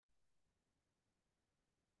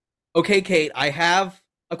Okay, Kate, I have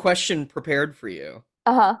a question prepared for you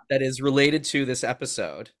Uh-huh. that is related to this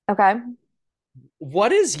episode. Okay.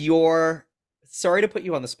 What is your, sorry to put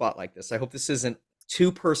you on the spot like this. I hope this isn't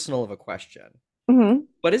too personal of a question. hmm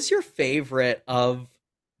What is your favorite of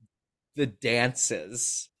the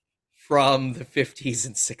dances from the 50s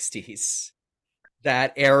and 60s?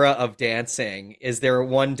 That era of dancing. Is there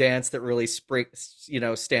one dance that really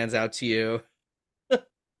stands out to you?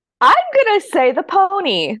 I'm gonna say the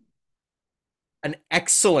pony. An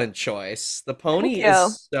excellent choice. The Thank pony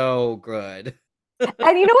you. is so good.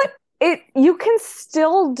 And you know what? You can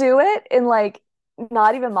still do it in like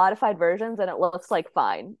not even modified versions and it looks like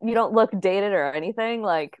fine. You don't look dated or anything.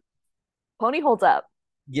 Like pony holds up.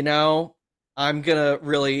 You know, I'm gonna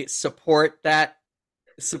really support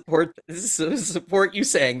you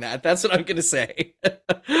saying that. That's what I'm gonna say.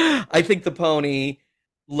 I think the pony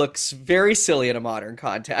looks very silly in a modern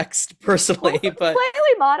context, Well, personally, but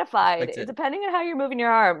slightly modified, respect it. depending on how you're moving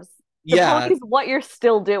your arms. The Yeah, pony's what you're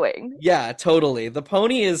still doing. yeah, totally. The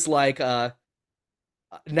pony is like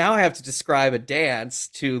now I have to describe a dance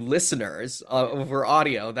to listeners over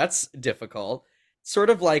audio. That's difficult. Sort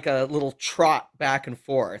of like a little trot back and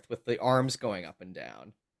forth with the arms going up and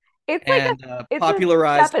down. It's like a And it's a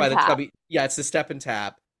step popularized and by the tap. chubby. Yeah, it's the step and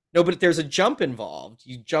tap. No, but there's a jump involved.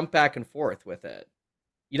 You jump back and forth with it.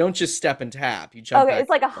 You don't just step and tap. You jump Okay, back it's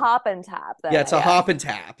like a and forth. hop and tap then, Yeah, it's I a guess. hop and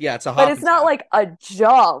tap. Yeah, it's a But hop it's and not tap. like a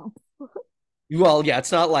jump. Well, yeah,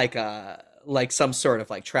 it's not like some sort of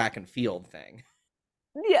like track and field thing.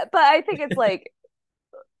 Yeah, but I think it's like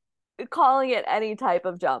calling it any type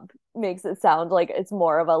of jump makes it sound like it's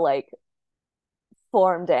more of a like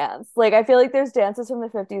form dance. Like I feel like there's dances from the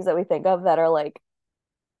 50s that we think of that are like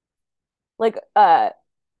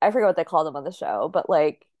I forget what they call them on the show, but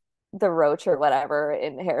like the roach or whatever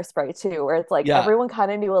in Hairspray too, where it's like Yeah. everyone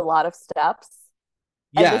kind of knew a lot of steps.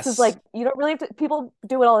 And this is Yes. like you don't really have to, people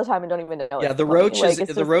do it all the time and don't even know Yeah, it's the pony. Like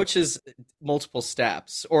it's the just roach is multiple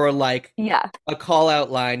steps, or like yeah. a call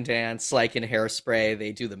out line dance like in Hairspray,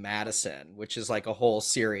 they do the Madison, which is like a whole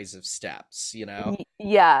series of steps, you know?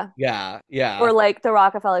 Yeah. Yeah, Or yeah. like the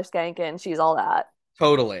Rockefeller Skankin', she's all that.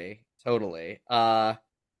 Totally, totally.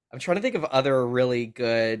 I'm trying to think of other really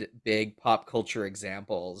good big pop culture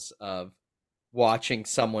examples of watching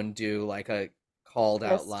someone do like a called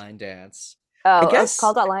out Twist. line dance. I Oh, guess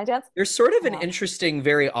called out line dance? there's sort of an Yeah. interesting,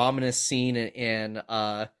 very ominous scene in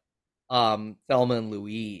Thelma and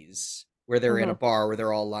Louise where they're in a hmm bar where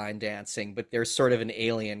they're all line dancing, but there's sort of an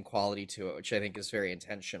alien quality to it, which I think is very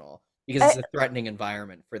intentional because it's a threatening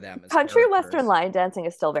environment for them as Country western characters. line dancing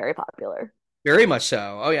is still very popular. Very much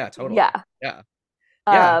so. Oh yeah, totally. Yeah. Yeah.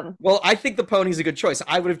 Yeah. Um, Well, I think the pony's a good choice.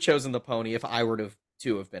 I would have chosen the pony if I were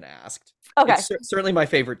to have been asked. okay. It's certainly my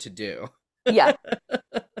favorite to do. Yeah.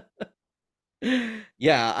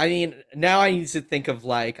 Yeah, I mean, now I need to think of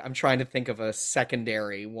like I'm trying to think of a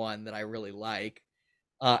secondary one that I really like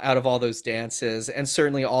out of all those dances, and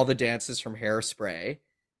certainly all the dances from Hairspray,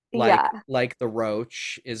 Yeah. like the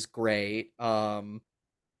Roach is great.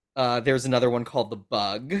 There's another one called the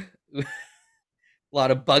Bug. A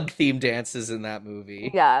lot of bug themed dances in that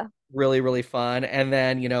movie. Yeah. Really, really fun. And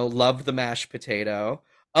then, love the mashed potato.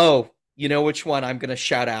 Oh, you know which one I'm gonna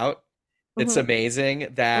shout out? It's hmm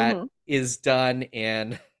amazing. That hmm is done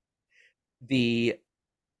in the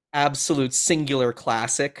absolute singular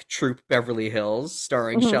classic Troop Beverly Hills,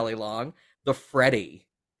 starring hmm Shelley Long. The Freddy.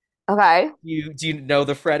 Okay. Do you know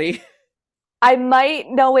the Freddy? I might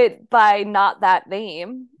know it by not that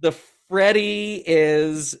name. The Freddy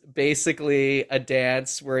is basically a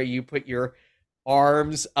dance where you put your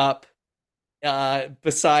arms up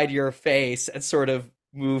beside your face and sort of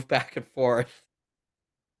move back and forth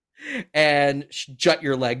and jut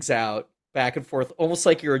your legs out back and forth, almost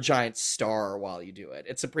like you're a giant star while you do it.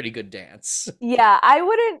 It's a pretty good dance. Yeah, I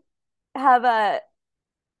wouldn't have a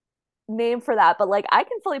name for that, but like I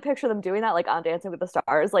can fully picture them doing that like on Dancing with the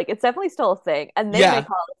Stars. Like it's definitely still a thing. And they may Yeah,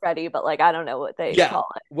 call it Freddy, but like I don't know what they yeah. call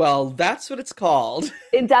it. Well, that's what it's called.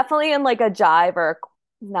 It definitely in like a jive or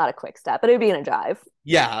not a quick step, but it'd be in a jive.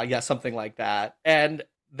 Yeah, yeah, something like that. And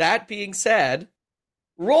that being said,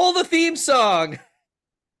 roll the theme song.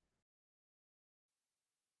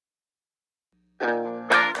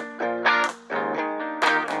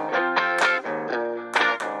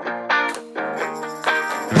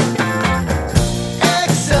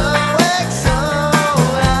 XOXO,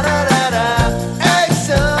 da da da da.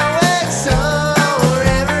 XOXO,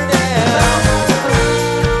 Riverdale.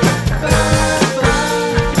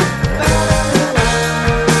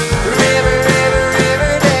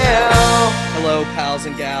 Hello, pals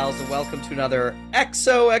and gals, and welcome to another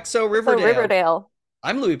XOXO So Riverdale. Riverdale.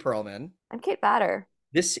 I'm Louie Pearlman. I'm Kate Batter.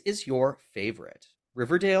 This is your favorite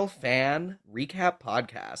Riverdale fan recap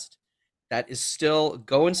podcast that is still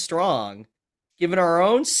going strong, giving our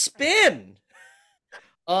own spin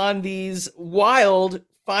on these wild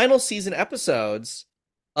final season episodes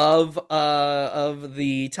of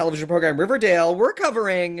the television program Riverdale. We're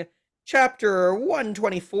covering chapter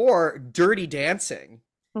 124, Dirty Dancing,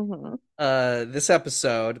 Hmm. this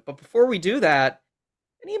episode. But before we do that,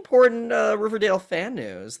 any important Riverdale fan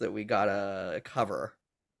news that we gotta cover?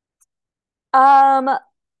 Um,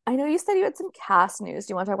 I know you said you had some cast news.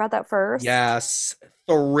 Do you want to talk about that first? Yes,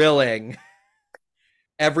 thrilling.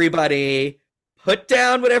 Everybody, put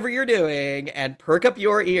down whatever you're doing and perk up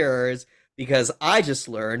your ears because I just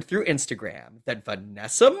learned through Instagram that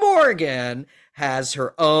Vanessa Morgan has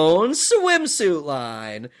her own swimsuit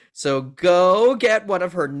line. So go get one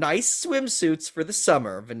of her nice swimsuits for the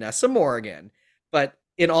summer, Vanessa Morgan. But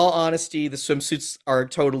in all honesty, the swimsuits are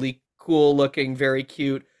totally cool looking, very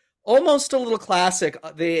cute, almost a little classic.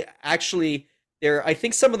 They actually I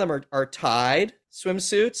think some of them are tied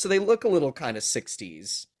swimsuits, so they look a little kind of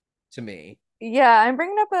 60s to me. Yeah, I'm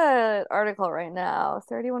bringing up an article right now.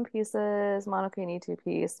 31 pieces, monokini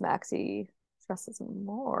two-piece, maxi dresses and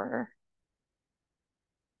more.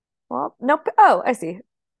 Well, nope. Oh, I see.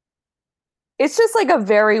 It's just like a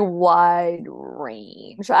very wide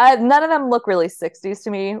range. None of them look really 60s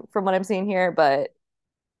to me from what I'm seeing here, but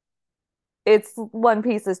it's one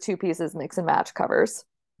pieces, two pieces, mix and match covers.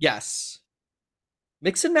 Yes.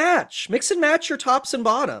 Mix and match. Mix and match your tops and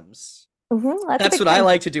bottoms. That's a That's big what I thing.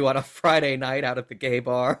 like to do on a Friday night out at the gay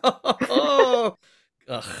bar. Oh.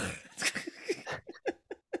 Ugh.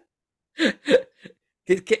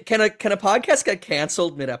 Can a podcast get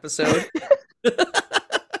canceled mid-episode?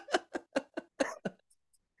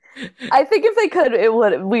 I think if they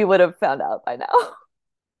could, we would have found out by now.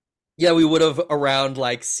 Yeah, we would have around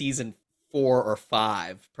like season 4 or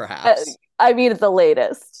 5, Uh, perhaps. I mean, at the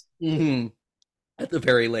latest. Hmm. At the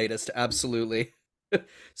very latest, absolutely.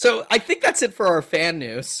 So I think that's it for our fan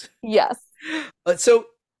news. Yes. So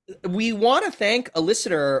we want to thank a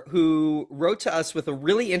listener who wrote to us with a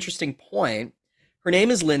really interesting point. Her name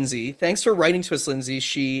is Lindsay. Thanks for writing to us, Lindsay.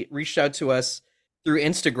 She reached out to us through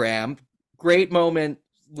Instagram. Great moment,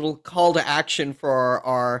 little call to action for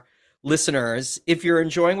our listeners. If you're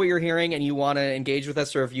enjoying what you're hearing and you want to engage with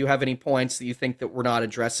us, or if you have any points that you think that we're not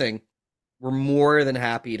addressing, we're more than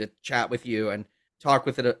happy to chat with you and talk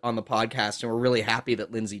with it on the podcast. And we're really happy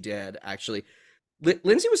that Lindsay did, actually.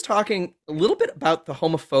 Lindsay was talking a little bit about the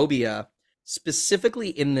homophobia specifically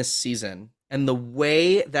in this season and the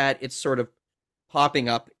way that it's sort of popping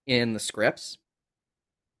up in the scripts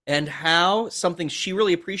and how something she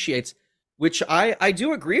really appreciates, which I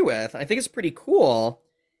do agree with, I think it's pretty cool,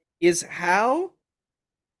 is how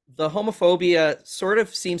the homophobia sort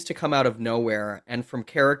of seems to come out of nowhere and from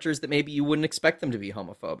characters that maybe you wouldn't expect them to be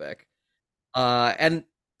homophobic. And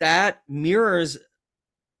that mirrors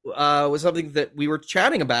was something that we were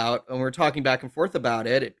chatting about and we were talking back and forth about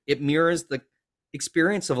it. It mirrors the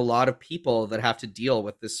experience of a lot of people that have to deal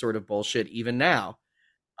with this sort of bullshit even now.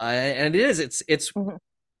 And it's Mhm.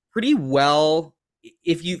 pretty well,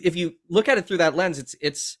 if you look at it through that lens,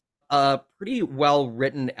 it's a pretty well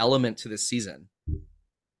written element to this season.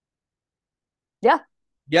 Yeah.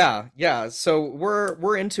 Yeah. So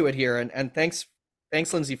we're into it here, and thanks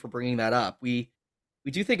Lindsay for bringing that up. We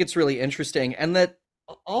do think it's really interesting, and that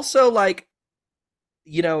also, like,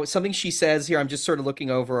 something she says here. I'm just sort of looking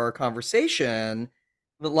over our conversation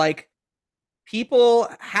that, like, people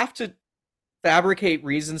have to fabricate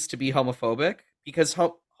reasons to be homophobic because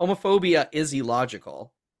homophobia is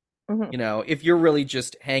illogical. Mhm. If you're really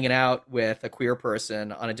just hanging out with a queer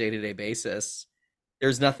person on a day-to-day basis,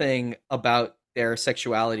 there's nothing about their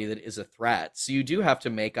sexuality that is a threat. So you do have to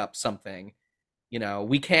make up something.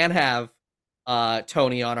 We can have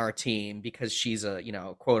Tony on our team because she's a,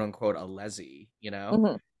 quote unquote, a leslie.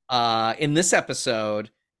 Mhm. In this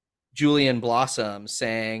episode, Julian Blossom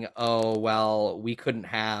saying, "Oh, well, we couldn't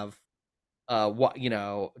have what,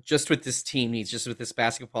 just what this team needs, just what this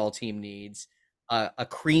basketball team needs. A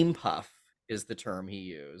cream puff is the term he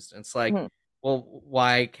used." And it's like, Mhm. well,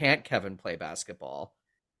 why can't Kevin play basketball?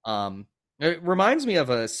 It reminds me of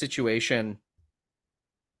a situation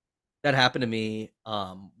that happened to me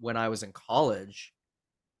when I was in college,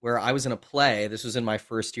 where I was in a play. This was in my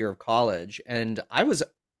first year of college, and I was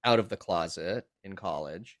out of the closet in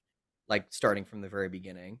college, like starting from the very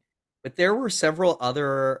beginning. But there were several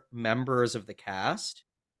other members of the cast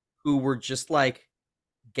who were just like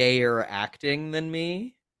gayer acting than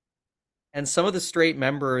me. And some of the straight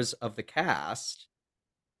members of the cast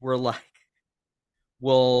were like,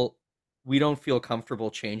 well, we don't feel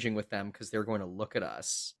comfortable changing with them because they're going to look at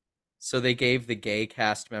us. So they gave the gay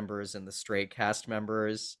cast members and the straight cast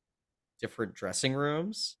members different dressing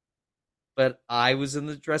rooms. But I was in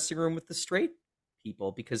the dressing room with the straight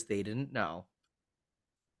people because they didn't know.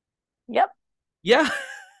 Yep. Yeah.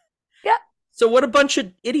 Yep. So what a bunch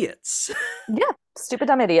of idiots. Yeah. Stupid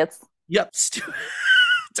dumb idiots. Yep.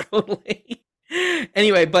 Totally.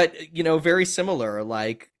 Anyway, but very similar.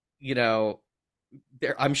 Like,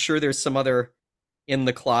 I'm sure there's some other in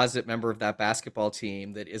the closet member of that basketball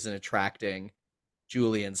team that isn't attracting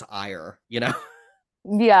Julian's ire, Yeah.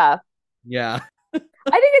 Yeah. I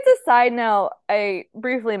think it's a side note. I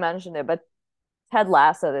briefly mentioned it, but Ted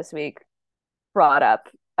Lasso this week brought up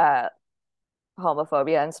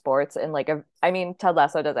homophobia in sports, and I mean, Ted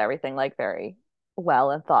Lasso does everything like very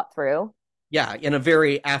well and thought through. Yeah, in a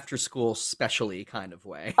very after school specially kind of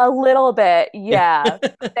way. A little bit, yeah.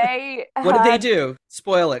 They What did they had do?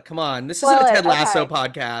 Spoil it. Come on. This isn't a Ted Lasso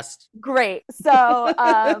podcast. great. So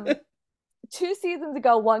 2 seasons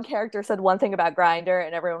ago, one character said one thing about Grindr,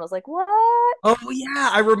 and everyone was like, "What?" Oh yeah,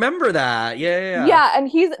 I remember that. Yeah. Yeah,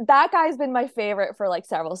 and that guy's been my favorite for like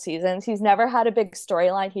several seasons. He's never had a big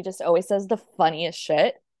storyline. He just always says the funniest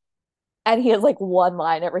shit. And he has like one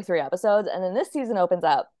line every 3 episodes. And then this season opens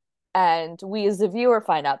up, and we as the viewer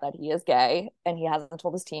find out that he is gay and he hasn't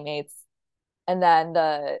told his teammates. And then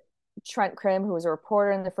Trent Krim, who was a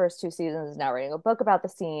reporter in the first 2 seasons, is now writing a book about the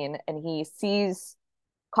scene, and he sees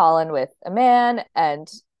Colin with a man. And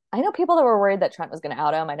I know people that were worried that Trent was going to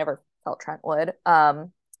out him. I never felt Trent would.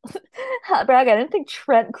 Brag, I didn't think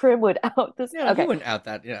Trent Krim would out this. Yeah, okay. He wouldn't out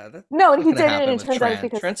that. Yeah, that's no, and he didn't. And And it turns out it's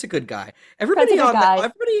because Trent's a good guy. Everybody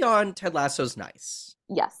on Ted Lasso's nice.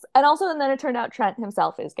 Yes, and also, and then it turned out Trent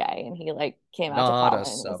himself is gay, and he like came out Not to Colin a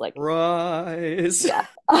and was like, surprise. yeah.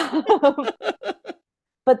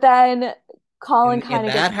 But then Colin kind in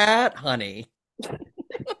of that hat, honey.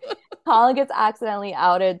 Colin gets accidentally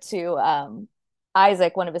outed to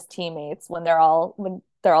Isaac, one of his teammates, when they're all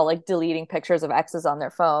like deleting pictures of exes on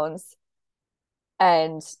their phones.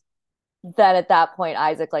 And then at that point,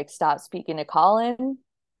 Isaac like stops speaking to Colin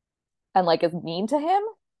and like is mean to him.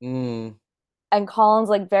 Mm. And Colin's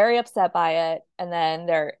like very upset by it. And then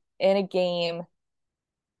they're in a game,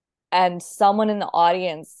 and someone in the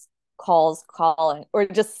audience calls Colin, or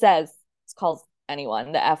just calls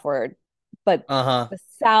anyone the F word, but the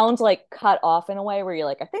sound like cut off in a way where you're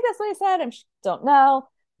like, I think that's what he said. I don't know.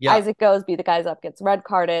 Yeah. Isaac goes, beat the guys up, gets red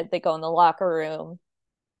carded. They go in the locker room.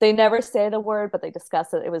 They never say the word, but they discuss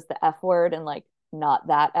that it was the F word and like not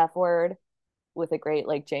that F word, with a great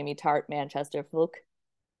like Jamie Tart Manchester fluke.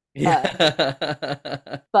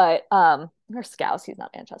 Yeah. But or Scouse, he's not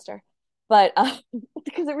Manchester. But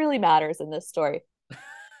because it really matters in this story.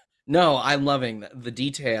 No, I'm loving the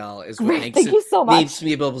detail is what Great. Thank you so much. Makes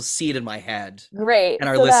me able to see it in my head. Great. And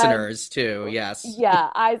our listeners too. Yes. Yeah,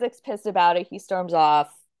 Isaac's pissed about it. He storms off.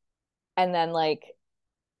 And then like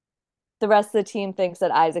the rest of the team thinks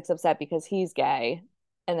that Isaac's upset because he's gay.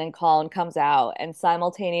 And then Colin comes out, and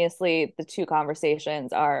simultaneously the two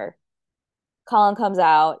conversations are Colin comes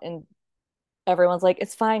out and everyone's like,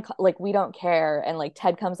 it's fine, like we don't care. And like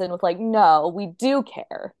Ted comes in with like, no, we do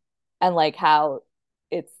care. And like how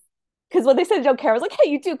it's because when they said don't care, I was like,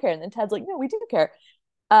 hey, you do care. And then Ted's like, no, we do care.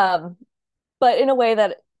 But in a way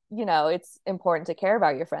that, it's important to care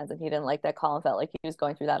about your friends. And he didn't like that Colin felt like he was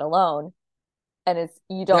going through that alone. And it's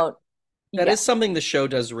that is something the show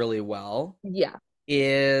does really well. Yeah.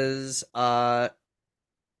 Is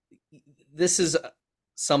this is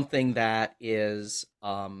something that is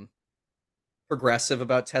progressive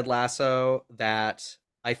about Ted Lasso that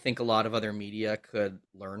I think a lot of other media could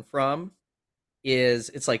learn from.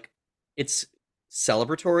 It's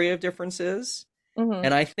celebratory of differences. Mm-hmm.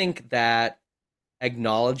 And I think that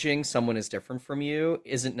acknowledging someone is different from you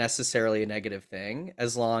isn't necessarily a negative thing,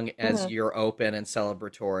 as long as you're open and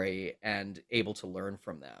celebratory and able to learn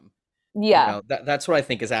from them. Yeah. That's what I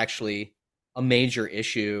think is actually a major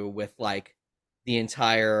issue with like the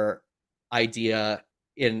entire idea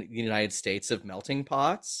in the United States of melting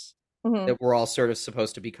pots, that we're all sort of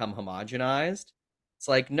supposed to become homogenized. It's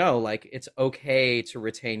like, no, like it's okay to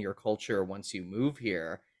retain your culture once you move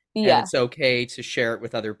here. Yeah. And it's okay to share it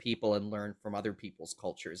with other people and learn from other people's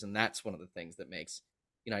cultures. And that's one of the things that makes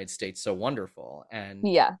the United States so wonderful. And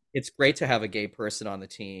it's great to have a gay person on the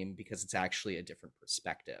team because it's actually a different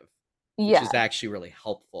perspective, which is actually really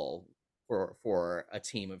helpful for a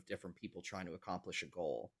team of different people trying to accomplish a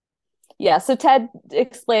goal. Yeah, so Ted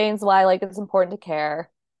explains why like it's important to care.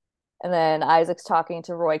 And then Isaac's talking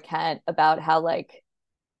to Roy Kent about how like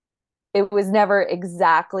it was never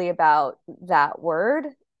exactly about that word.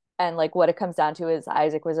 And like what it comes down to is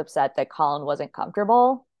Isaac was upset that Colin wasn't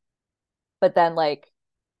comfortable, but then like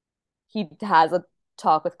he has a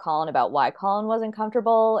talk with Colin about why Colin wasn't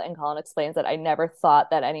comfortable, and Colin explains that I never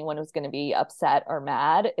thought that anyone was going to be upset or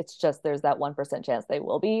mad. It's just there's that 1% chance they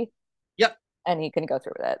will be, Yep. and he can go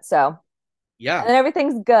through with it. So, Yeah. and then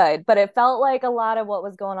everything's good, but it felt like a lot of what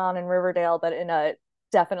was going on in Riverdale, but in a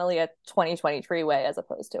definitely a 2023 way as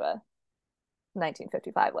opposed to a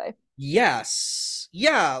 1955 way. Yes.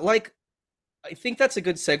 Yeah. Like, I think that's a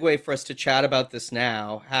good segue for us to chat about this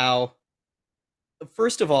now. How,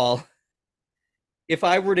 first of all, if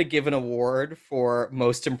I were to give an award for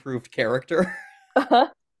most improved character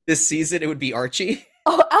this season, it would be Archie.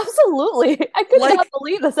 Oh, absolutely. I could not Like,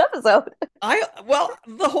 believe this episode. well,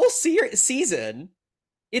 the whole season,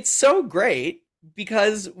 it's so great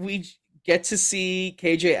because we get to see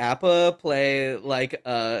KJ Appa play like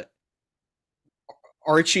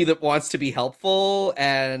Archie that wants to be helpful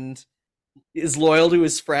and is loyal to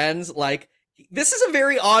his friends. Like, this is a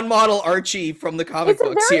very on model Archie from the comic It's a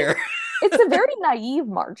books very here. it's a very naive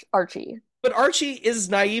Archie. But Archie is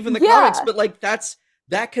naive in the Yeah. comics, but like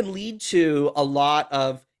that can lead to a lot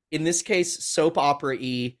of, in this case, soap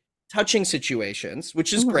opera-y touching situations,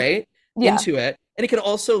 which is Mhm. great Yeah. into it. And it can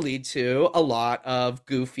also lead to a lot of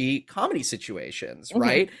goofy comedy situations, Mhm.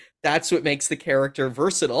 right? That's what makes the character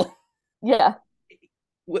versatile. Yeah.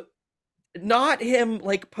 Not him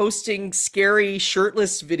like posting scary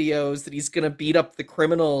shirtless videos that he's gonna beat up the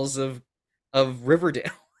criminals of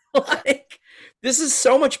Riverdale. Like, this is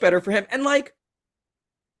so much better for him. And like,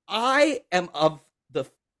 I am of the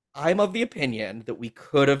I'm of the opinion that we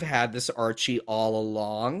could have had this Archie all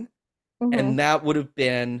along, Mhm. and that would have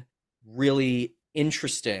been really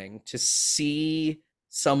interesting to see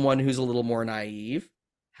someone who's a little more naive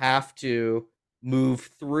have to move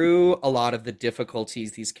through a lot of the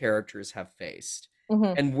difficulties these characters have faced.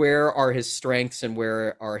 Mhm. And where are his strengths and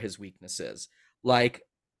where are his weaknesses? Like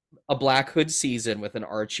a Black Hood season with an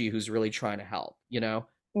Archie who's really trying to help, Yeah.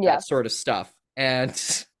 that sort of stuff. And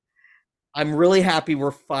I'm really happy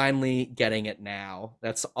we're finally getting it now.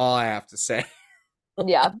 That's all I have to say.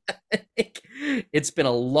 Yeah. It's been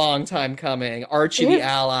a long time coming. Archie the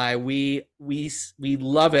ally, we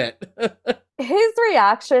love it. His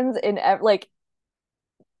reactions in like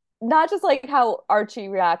not just like how Archie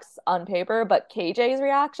reacts on paper, but KJ's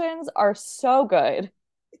reactions are so good.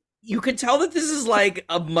 You could tell that this is like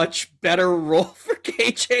a much better role for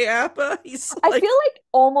KJ Appa. He's I like, feel like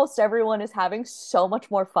almost everyone is having so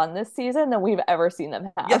much more fun this season than we've ever seen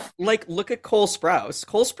them have. yeah, like look at Cole Sprouse.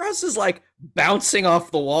 Cole Sprouse is like bouncing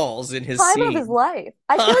off the walls in his Time scene. of his life.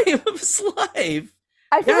 I feel like Time of his life.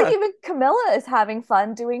 I feel Yeah. like even Camilla is having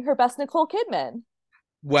fun doing her best Nicole Kidman.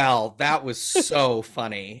 Well, that was so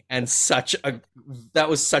funny and that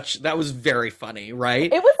was very funny,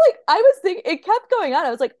 right? It was like I was thinking it kept going on.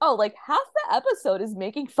 I was like, oh, like half the episode is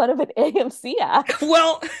making fun of an AMC act.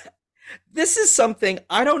 Well, this is something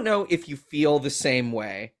I don't know if you feel the same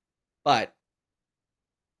way, but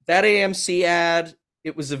that AMC ad,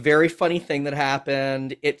 it was a very funny thing that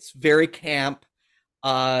happened. It's very camp.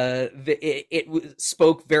 It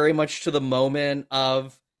spoke very much to the moment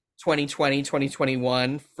of 2020,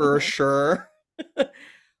 2021 for sure.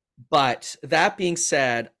 But that being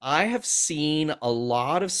said, I have seen a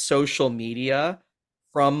lot of social media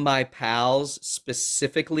from my pals,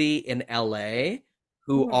 specifically in LA,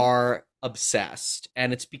 who are obsessed,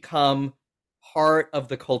 and it's become part of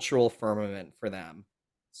the cultural firmament for them.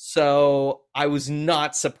 So I was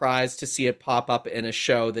not surprised to see it pop up in a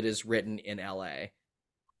show that is written in LA.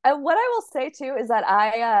 And what I will say too is that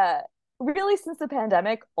I really since the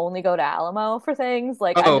pandemic only go to Alamo for things.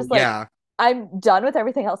 Like I'm Oh, just like yeah. I'm done with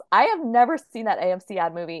everything else. I have never seen that AMC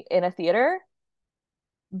ad movie in a theater,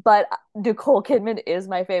 but Nicole Kidman is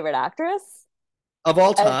my favorite actress. Of all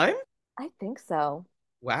And time? I think so.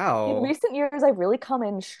 In Wow. recent years, I've really come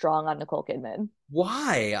in strong on Nicole Kidman.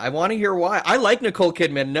 Why? I want to hear why. I like Nicole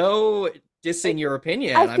Kidman. No dissing your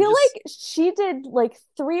opinion. I I'm feel just like she did like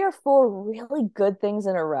 3 or 4 really good things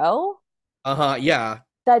in a row uh-huh, yeah.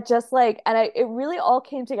 that just like, and it really all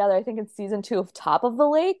came together, I think, in season 2 of Top of the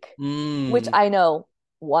Lake, which Mm. I know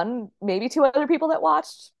one, maybe two other people that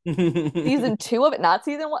watched season 2 of it, not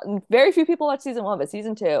season 1. Very few people watched season 1, but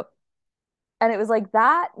season 2. And it was like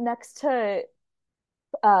that next to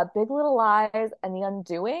Big Little Lies and The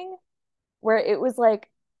Undoing, where it was like,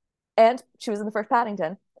 and she was in the first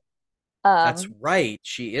Paddington. That's right.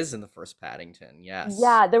 She is in the first Paddington. Yes.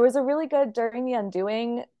 Yeah, there was a really good during The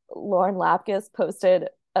Undoing. Lauren Lapkus posted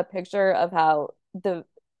a picture of how the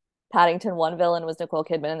Paddington 1 villain was Nicole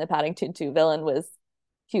Kidman and the Paddington 2 villain was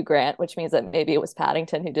Hugh Grant, which means that maybe it was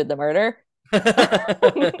Paddington who did the murder.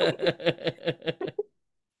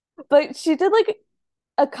 But she did like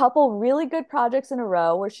a couple really good projects in a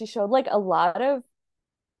row where she showed like a lot of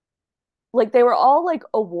like they were all like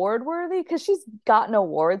award worthy because she's gotten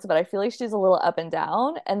awards, but I feel like she's a little up and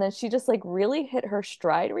down. And then she just like really hit her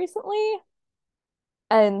stride recently.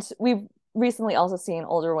 And we've recently also seen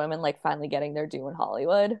older women like finally getting their due in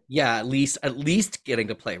Hollywood. Yeah, at least getting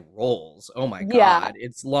to play roles. Oh my Yeah. God,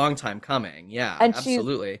 it's long time coming. Yeah, And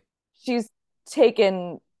absolutely. she's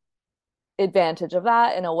taken advantage of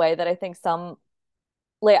that in a way that I think some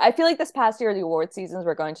like I feel like this past year the award seasons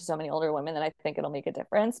were going to so many older women that I think it'll make a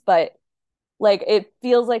difference. But like it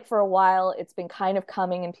feels like for a while it's been kind of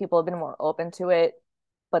coming and people have been more open to it,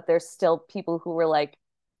 but there's still people who were like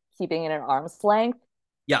keeping it at arm's length.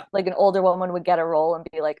 Yeah, Like an older woman would get a role and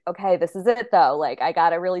be like, okay, this is it though. Like I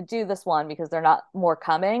gotta really do this one because they're not more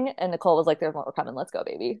coming. And Nicole was like, there's more coming. Let's go,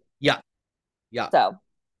 baby. yeah, yeah. So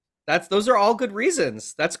Those are all good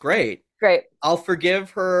reasons. That's great. great. I'll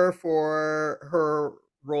forgive her for her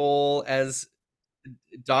role as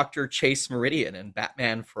Dr. Chase Meridian in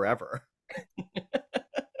Batman Forever,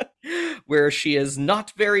 where she is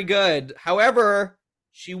not very good. However,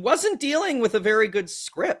 she wasn't dealing with a very good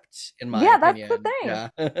script, in my Yeah, that's the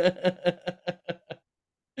opinion. thing.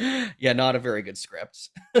 Yeah. Yeah, not a very good script.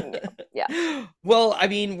 Yeah. Well, I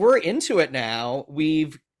mean, we're into it now.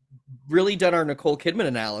 We've really done our Nicole Kidman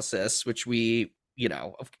analysis, which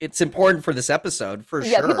it's important for this episode for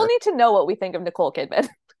Yeah, people sure. need to know what we think of Nicole Kidman.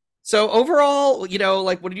 So overall,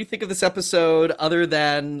 like, what did you think of this episode other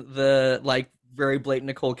than the like very blatant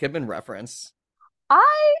Nicole Kidman reference?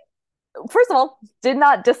 I, first of all, did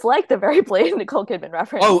not dislike the very blatant Nicole Kidman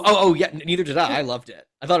reference. Oh, yeah. Neither did I. I loved it.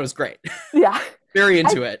 I thought it was great. Yeah. Very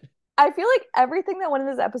into it. I feel like everything that went in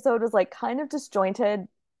this episode was like kind of disjointed,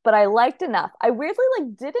 but I liked enough. I weirdly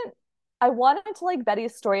like didn't I wanted to like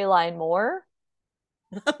Betty's storyline more.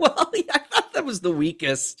 Well, yeah, I thought that was the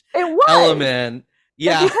weakest It was. element. But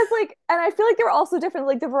Yeah. because like and I feel like they were also different.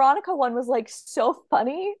 Like the Veronica one was like so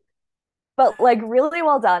funny, but like really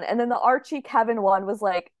well done. And then the Archie Kevin one was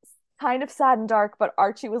like kind of sad and dark, but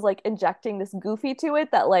Archie was like injecting this goofy to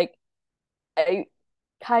it that like I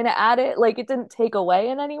kind of added like it didn't take away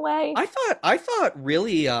in any way. I thought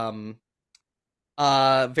really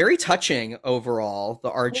very touching overall, the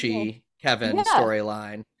Mhm. Archie Kevin Yeah.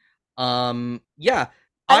 storyline. Yeah,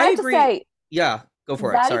 And I I have to agree. say, Yeah, go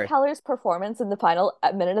for it. Maddie Sorry. Keller's performance in the final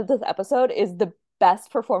minute of this episode is the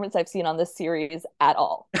best performance I've seen on this series at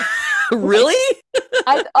all. Like, Really?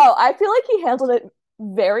 I feel like he handled it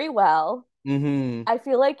very well. Mm-hmm. I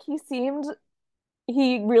feel like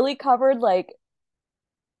he really covered like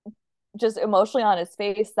just emotionally on his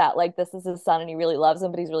face that like this is his son and he really loves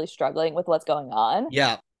him, but he's really struggling with what's going on.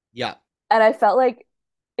 Yeah, yeah. And I felt like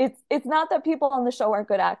it's not that people on the show aren't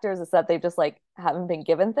good actors, it's that they've just like haven't been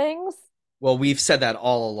given things. Well, we've said that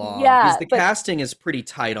all along because Yeah, the but casting is pretty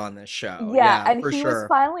tight on this show. yeah, Yeah, and for he was sure.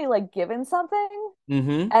 finally like given something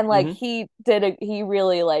Mm-hmm. and like Mm-hmm. he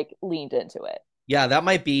really like leaned into it. Yeah, that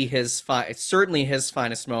might be it's certainly his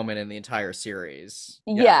finest moment in the entire series.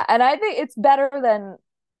 Yeah. Yeah, and I think it's better than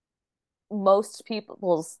most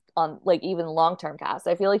people's on like even long-term cast.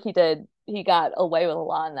 I feel like he got away with a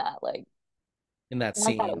lot in that like In that not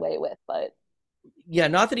got scene. away with, but Yeah,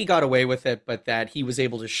 not that he got away with it, but that he was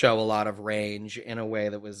able to show a lot of range in a way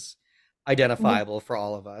that was identifiable for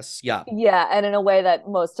all of us. Yeah. yeah, and in a way that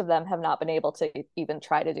most of them have not been able to even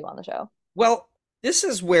try to do on the show. Well, this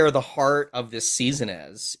is where the heart of this season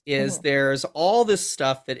is Mhm. there's all this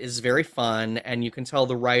stuff that is very fun and you can tell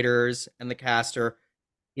the writers and the cast are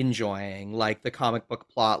enjoying, like the comic book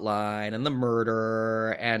plot line and the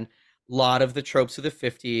murder and a lot of the tropes of the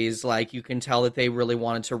 50s. Like you can tell that they really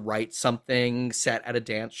wanted to write something set at a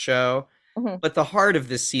dance show. Mhm. But the heart of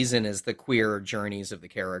this season is the queer journeys of the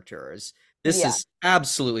characters. This Yeah. is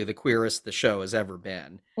absolutely the queerest the show has ever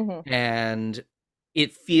been. Mhm. And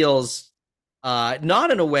it feels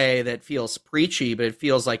not in a way that feels preachy, but it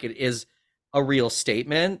feels like it is a real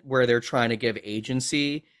statement where they're trying to give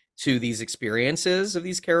agency to these experiences of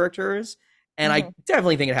these characters. And I Mhm.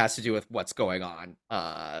 definitely think it has to do with what's going on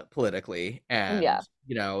politically Yeah.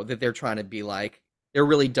 and, that they're trying to be like, they're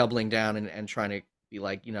really doubling down and trying to be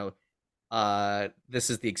like, this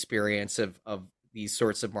is the experience of these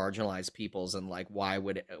sorts of marginalized peoples and like why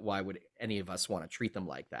would any of us want to treat them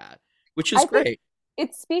like that, which is I think great.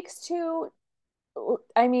 it speaks to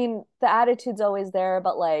I mean, the attitude's always there,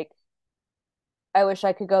 but like I wish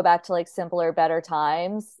I could go back to like simpler, better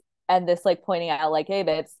times. And this like pointing out like, hey,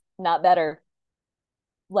 babes, not better.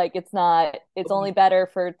 Like it's not, it's only better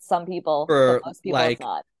for some people, but For most people it's like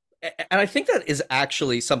not. and I think that is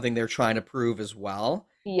actually something they're trying to prove as well,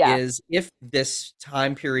 Yeah. is if this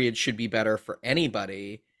time period should be better for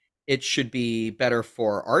anybody, it should be better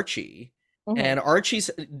for Archie. Hmm. And Archie's,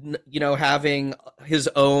 having his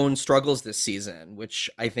own struggles this season, which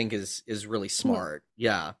I think is really Hmm. smart.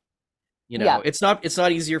 Yeah. Yeah. It's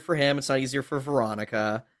not easier for him. It's not easier for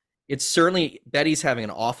Veronica. It's certainly Betty's having an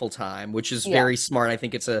awful time, which is Yeah. very smart. I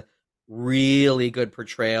think it's a really good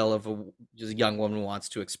portrayal of just a young woman who wants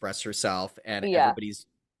to express herself, and Yeah. everybody's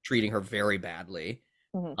treating her very badly.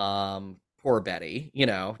 Hmm. Poor Betty.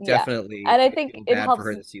 Yeah. Definitely And I think feel it bad for helps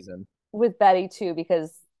her this season. with Betty too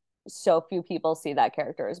because so few people see that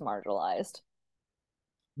character as marginalized.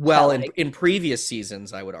 That Well, in like, in previous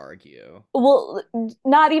seasons, I would argue. well,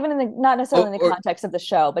 not even in the, not necessarily Oh, in the or context of the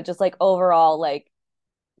show, but just like overall, like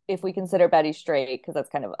if we consider Betty straight, because that's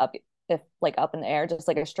kind of up, if like up in the air, just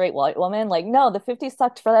like a straight white woman, like no, the 50s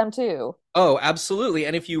sucked for them too. Oh, absolutely.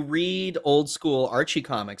 And if you read old school Archie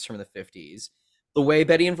comics from the 50s, the way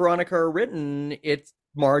Betty and Veronica are written, it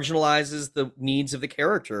marginalizes the needs of the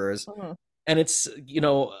characters. Mhm. And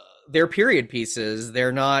they're period pieces.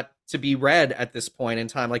 They're not to be read at this point in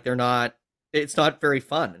time. Like, it's not very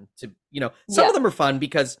fun some Yeah. of them are fun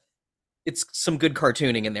because it's some good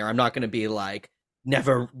cartooning in there. I'm not going to be like,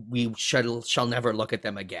 never, we shall never look at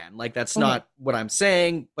them again. Like, that's Mhm. not what I'm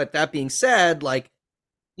saying. But that being said, like,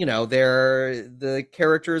 the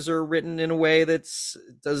characters are written in a way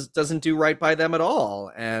doesn't do right by them at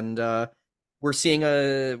all, and we're seeing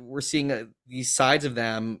these sides of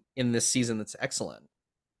them in this season that's excellent.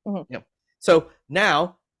 Mhm. Yeah. So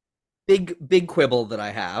now, big quibble that I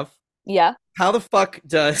have: Yeah. how the fuck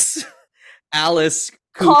does Alice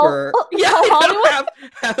Call Cooper, yeah, call Hollywood.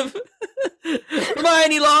 have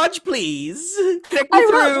Hermione Lodge, please connect me I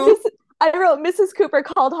wrote through? I wrote Mrs. Cooper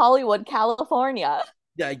called Hollywood, California.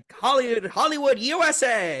 Yeah, Hollywood,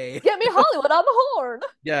 USA. Get me Hollywood on the horn.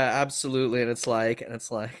 Yeah, absolutely. And it's like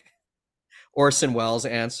Orson Welles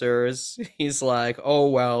answers. He's like, "Oh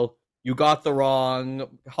well, you got the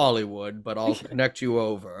wrong Hollywood, but I'll connect you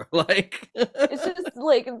over." Like, It's just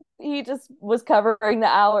like he just was covering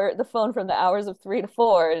the phone from the hours of 3 to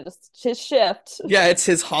 4. It just his shift. yeah, it's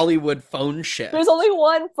his Hollywood phone There's shift. only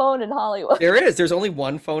one phone in Hollywood. There is. There's only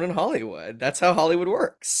one phone in Hollywood. That's how Hollywood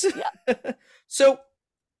works. Yeah. So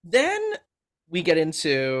then we get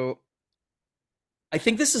into, I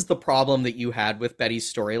think this is the problem that you had with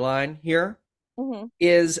Betty's storyline here, Hmm.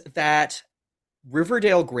 is that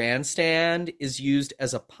Riverdale Grandstand is used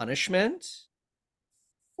as a punishment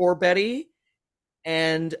for Betty,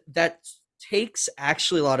 and that takes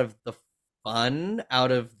actually a lot of the fun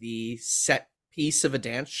out of the set piece of a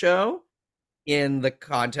dance show in the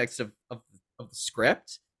context of the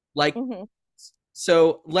script. Like, Hmm.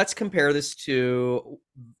 so let's compare this to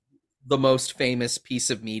the most famous piece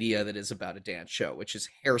of media that is about a dance show, which is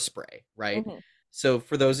Hairspray, right? Hmm. So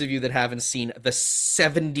for those of you that haven't seen the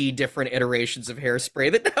 70 different iterations of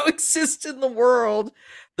Hairspray that now exist in the world,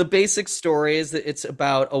 the basic story is that it's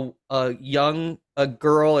about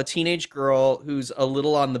a teenage girl who's a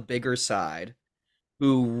little on the bigger side,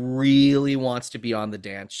 who really wants to be on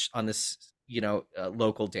this,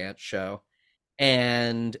 local dance show.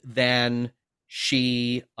 And then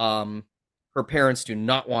her parents do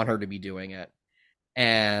not want her to be doing it.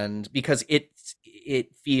 And because it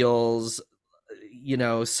feels,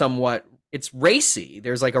 somewhat, it's racy.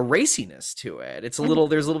 There's like a raciness to it. Hmm. There's a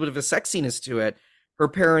little bit of a sexiness to it. Her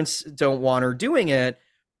parents don't want her doing it,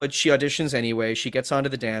 but she auditions anyway. She gets onto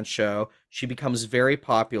the dance show. She becomes very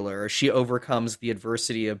popular. She overcomes the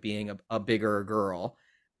adversity of being a bigger girl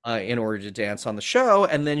in order to dance on the show.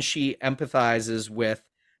 And then she empathizes with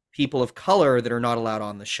people of color that are not allowed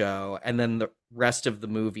on the show. And then the rest of the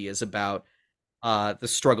movie is about the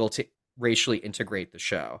struggle to racially integrate the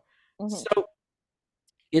show. Hmm. So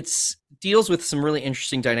it's deals with some really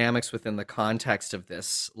interesting dynamics within the context of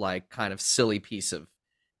this, like, kind of silly piece of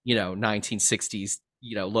 1960s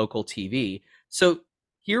local TV. So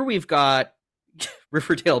here we've got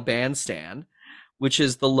Riverdale Bandstand, which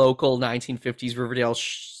is the local 1950s Riverdale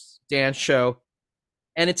dance show,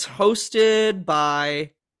 and it's hosted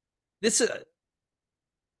by this.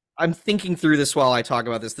 I'm thinking through this while I talk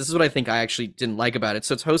about this. This is what I think I actually didn't like about it.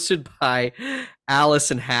 So it's hosted by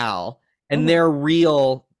Alice and Hal, and Hmm. they're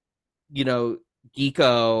real,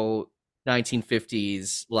 geeko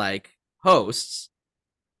 1950s like hosts.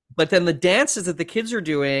 But then the dances that the kids are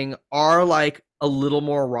doing are like a little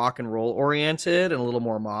more rock and roll oriented and a little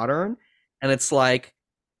more modern. And it's like,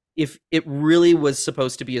 if it really was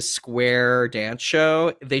supposed to be a square dance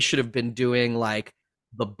show, they should have been doing like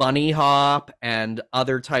the bunny hop and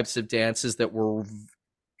other types of dances that were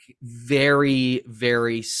very,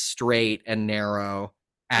 very straight and narrow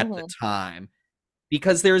at the Hmm. time.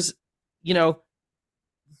 because there's, you know,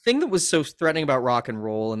 the thing that was so threatening about rock and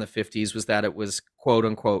roll in the 50s was that it was quote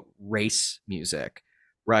unquote race music,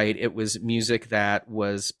 right? It was music that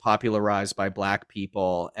was popularized by black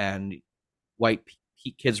people, and white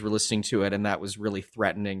kids were listening to it, and that was really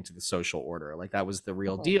threatening to the social order. Like that was the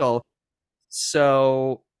real Mhm. deal.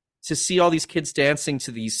 So to see all these kids dancing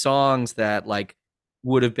to these songs that like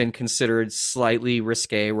would have been considered slightly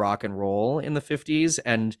risque rock and roll in the 50s,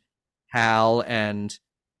 and Hal and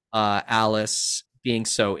Alice being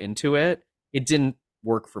so into it, it didn't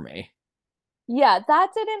work for me. Yeah, that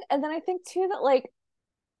didn't. And then I think too that like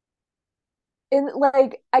in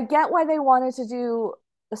like I get why they wanted to do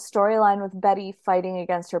a storyline with Betty fighting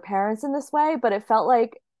against her parents in this way, but it felt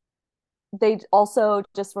like they also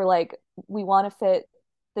just were like, we want to fit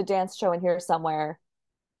the dance show in here somewhere.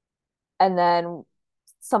 And then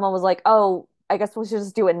someone was like, oh, I guess we should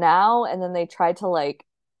just do it now. And then they tried to like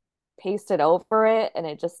paste it over it, and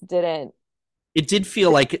it just didn't. It did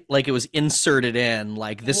feel like it was inserted in,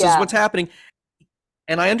 like this is Yeah, what's happening.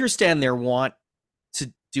 And I understand their want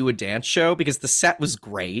to do a dance show because the set was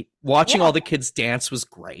great. Watching yeah, all the kids dance was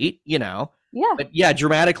great, you know. yeah. But yeah,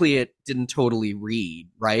 dramatically it didn't totally read,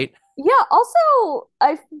 right? Yeah, also,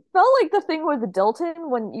 I felt like the thing with Dilton,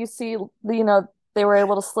 when you see, they were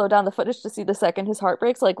able to slow down the footage to see the second his heart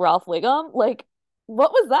breaks, like Ralph Wiggum. Like,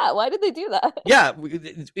 what was that? Why did they do that? Yeah,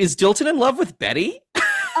 is Dilton in love with Betty?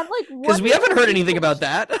 I'm like, Because what we does haven't this heard mean anything for about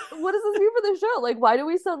that. what does this mean for the show? Like, why do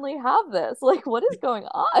we suddenly have this? Like, what is going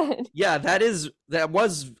on? Yeah, that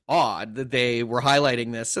was odd that they were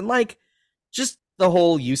highlighting this, and like just the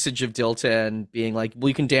whole usage of Dilton being like, well,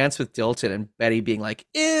 you can dance with Dilton, and Betty being like,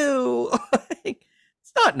 ew, like,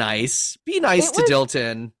 it's not nice. Be nice It to was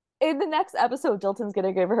Dilton. in the next episode, Dilton's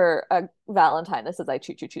gonna give her a Valentine that says "I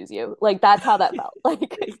choo choo choose you." Like, that's how that felt.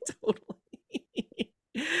 Like, Totally.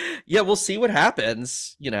 Yeah, we'll see what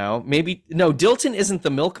happens. You know, maybe no, Dilton isn't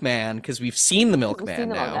the milkman because we've seen the we've seen milkman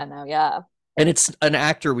them on now. that now. Yeah, And it's an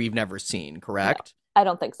actor we've never seen, no, correct? I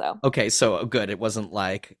don't think so. Okay, so good. It was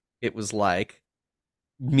like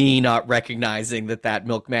me not recognizing that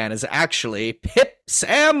milkman is actually Pips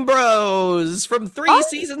Ambrose from three On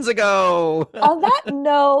seasons ago. On that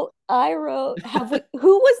note, I wrote, have we,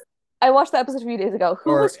 who was, I watched the episode a few days ago. Who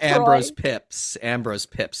Or was Troy? Ambrose Pips. Ambrose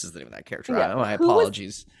Pips is the name of that character. Yeah. My Who was,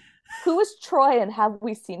 apologies. who was Troy, and have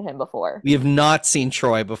we seen him before? We have not seen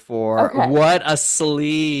Troy before. Okay. What a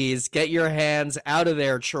sleaze. Get your hands out of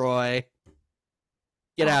there, Troy.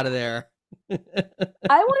 Get out of there. I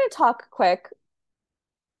want to talk quick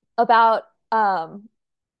about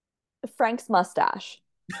Frank's mustache.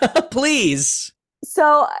 Please.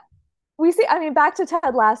 So we see, I mean, back to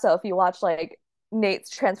Ted Lasso, if you watch like Nate's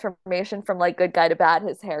transformation from like good guy to bad,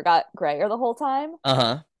 his hair got grayer the whole time.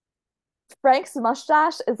 Uh-huh. Frank's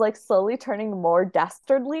mustache is like slowly turning more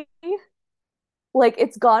dastardly. Like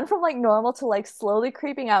it's gone from like normal to like slowly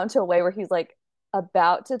creeping out into a way where he's like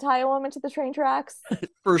about to tie a woman to the train tracks,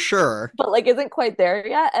 For sure. but like isn't quite there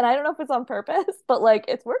yet. And I don't know if it's on purpose, but like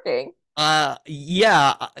it's working.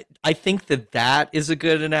 Yeah, I think that is a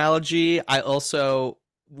good analogy. I also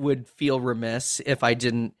would feel remiss if I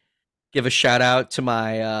didn't give a shout out to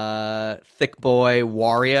my thick boy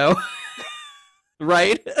Wario,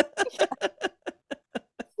 right?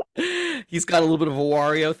 He's got a little bit of a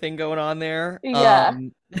Wario thing going on there. Yeah.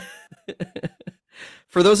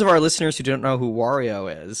 For those of our listeners who don't know who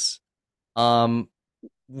Wario is,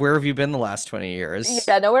 where have you been the last 20 years?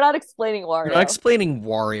 Yeah, no, we're not explaining We're Wario. not explaining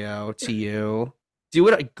Wario to you. Do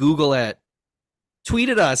it. Google it. Tweet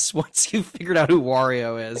at us once you've figured out who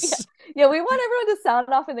Wario is. Yeah, we want everyone to sound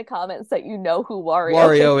off in the comments that you know who Wario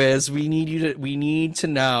Wario is. We need to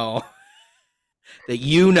know that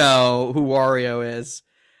you know who Wario is.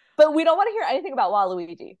 But we don't want to hear anything about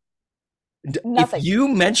Waluigi. Nothing. If you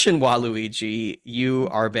mention Waluigi, you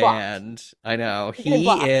are Blocked. banned. I know. You're He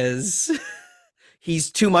blocked. is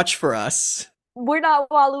he's too much for us. We're not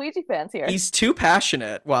Waluigi fans here. He's too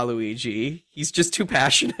passionate, Waluigi. He's just too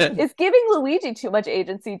passionate. It's giving Luigi too much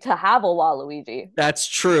agency to have a Waluigi. That's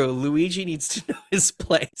true. Luigi needs to know his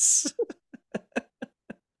place.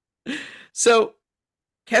 So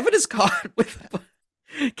Kevin is caught with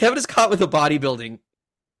a bodybuilding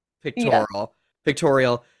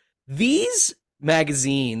pictorial. These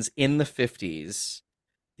magazines in the 50s,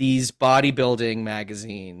 these bodybuilding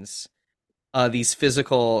magazines,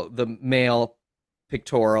 the male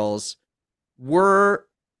pictorials were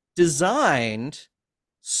designed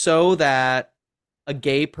so that a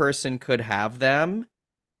gay person could have them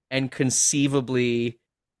and conceivably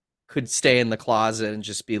could stay in the closet and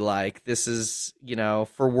just be like, this is,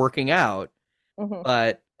 for working out. Mhm.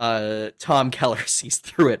 But Tom Keller sees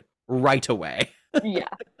through it right away. Yeah.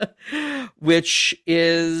 which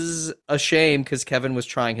is a shame because Kevin was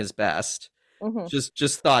trying his best. Hmm.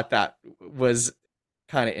 Just thought that was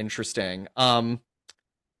kind of interesting.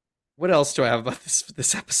 What else do I have about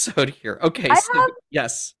this episode here? Okay, I so have,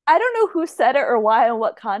 yes, I don't know who said it or why and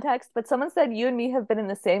what context, but someone said you and me have been in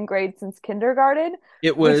the same grade since kindergarten,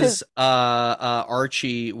 it which is was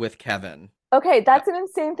Archie with Kevin. okay. Yeah. That's an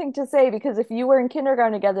insane thing to say because if you were in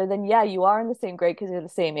kindergarten together, then yeah, you are in the same grade because you're the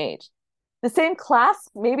same age. The same class,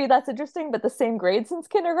 maybe that's interesting, but the same grade since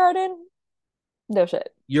kindergarten? No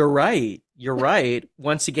shit. You're right. You're right.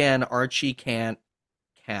 Once again, Archie can't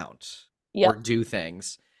count or Yep. do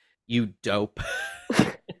things. You dope.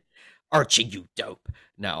 Archie, you dope.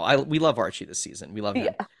 No, I we love Archie this season. We love him.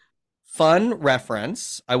 Yeah. Fun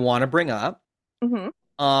reference I want to bring up. Hmm.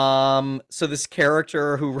 So this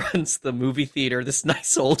character who runs the movie theater, this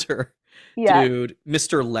nice older Yeah. dude,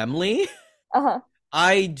 Mr. Lemley, Uh-huh.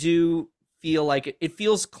 I do feel like it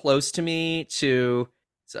feels close to me to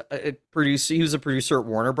a producer. He was a producer at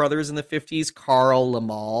Warner Brothers in the 50s, Carl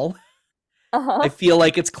Lamal. I Uh-huh. feel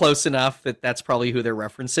like it's close enough that that's probably who they're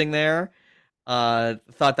referencing there.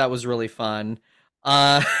 Thought that was really fun.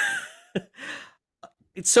 Uh,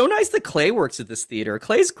 it's so nice that Clay works at this theater.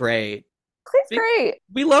 Clay's great. Clay's Big, great.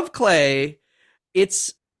 we love Clay.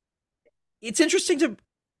 It's it's interesting to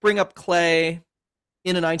bring up Clay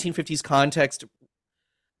in a 1950s context.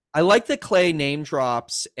 I like that Clay name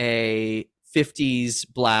drops a 50s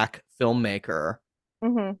black filmmaker.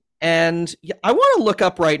 Hmm. And yeah, I want to look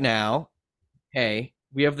up right now. Hey,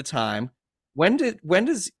 we have the time. When did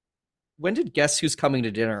Guess Who's Coming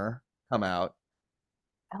to Dinner come out?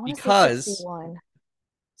 I want to say Because 61.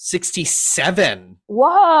 67.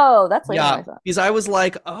 Whoa, that's later than Yeah, I thought. because I was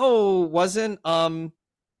like, oh, wasn't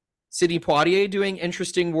Sidney Poitier doing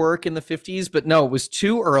interesting work in the 50s? But no, it was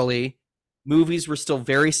too early. Movies were still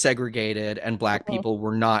very segregated and black Hmm. people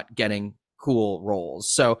were not getting cool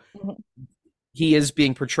roles. So Hmm. he is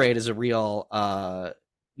being portrayed as a real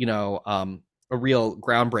a real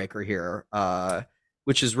groundbreaker here,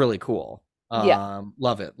 which is really cool. Yeah.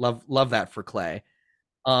 Love it. Love that for Clay.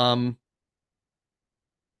 Um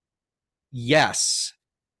yes.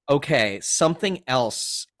 Okay, something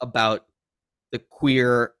else about the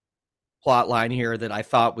queer plot line here that I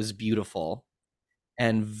thought was beautiful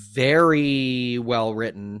and very well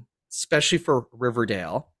written, especially for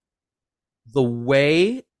Riverdale. The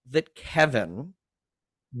way that Kevin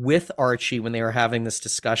with Archie, when they were having this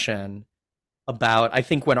discussion about, I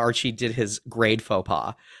think when Archie did his grade faux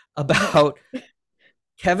pas, about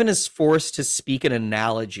Kevin is forced to speak an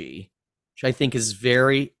analogy, which I think is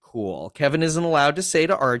very cool. Kevin isn't allowed to say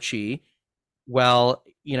to Archie, well,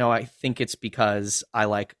 I think it's because I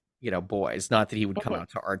like, boys. Not that he would come Hmm. out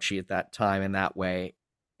to Archie at that time in that way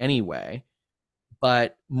anyway,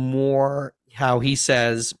 but more how he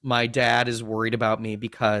says, my dad is worried about me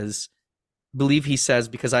because, I believe he says,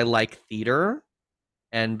 because I like theater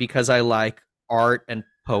and because I like art and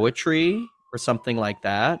poetry or something like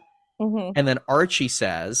that. Hmm. And then Archie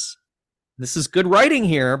says, this is good writing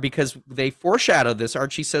here because they foreshadowed this.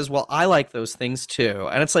 Archie says, well, I like those things too.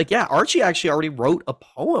 And it's like, yeah, Archie actually already wrote a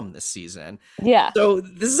poem this season. Yeah. So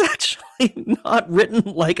this is actually not written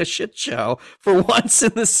like a shit show for once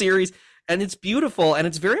in the series. And it's beautiful. And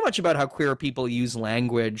it's very much about how queer people use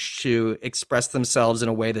language to express themselves in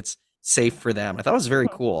a way that's safe for them. I thought it was very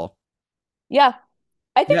Mhm. cool. Yeah.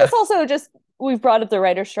 I think Yeah. it's also just we've brought up the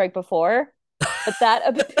writer's strike before,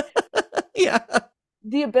 but Yeah.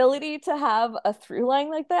 the ability to have a through line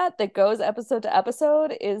like that goes episode to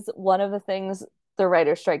episode is one of the things the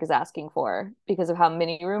writer's strike is asking for because of how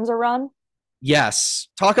mini rooms are run. Yes.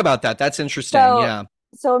 Talk about that. That's interesting. So, Yeah.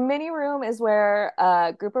 so a mini room is where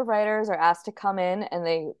a group of writers are asked to come in and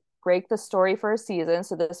they break the story for a season.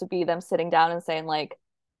 So this would be them sitting down and saying like,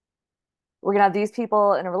 we're gonna have these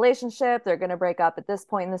people in a relationship, they're gonna break up at this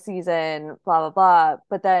point in the season, blah blah blah.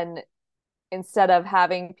 But then instead of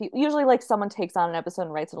having people, usually like someone takes on an episode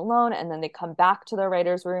and writes it alone, and then they come back to their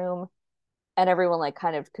writer's room and everyone like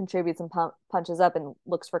kind of contributes and punches up and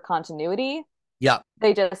looks for continuity. Yeah.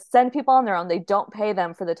 They just send people on their own. They don't pay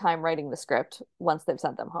them for the time writing the script once they've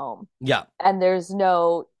sent them home. Yeah. And there's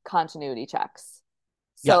no continuity checks.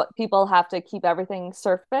 Yeah. So people have to keep everything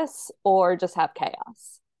surface or just have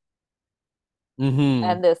chaos. Mm-hmm.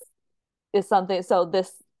 And this is something, so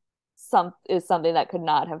this is something that could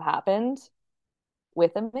not have happened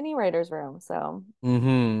with a mini writer's room. So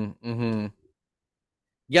Mm-hmm. Mm-hmm.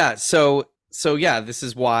 Yeah. So yeah, this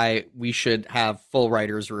is why we should have full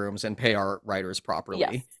writers' rooms and pay our writers properly.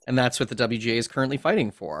 yes. And that's what the WGA is currently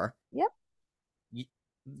fighting for. Yep.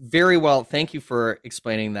 Very well. Thank you for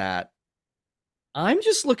explaining that. I'm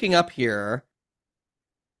just looking up here.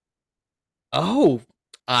 Oh,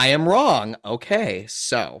 I am wrong. Okay,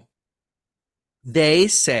 so they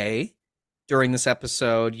say during this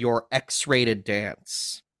episode your X-rated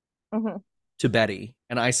dance Hmm. to Betty,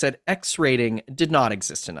 and I said X rating did not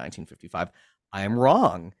exist in 1955. I am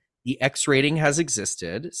wrong. The X rating has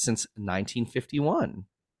existed since 1951.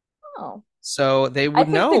 Oh, So they I would think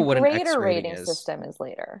know the what an X greater rating rating is. system is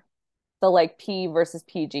later. The like P versus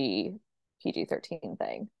PG, PG-13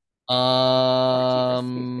 thing. Or G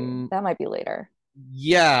versus PG. Um, That might be later.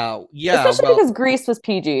 yeah. Especially Well, because Grease was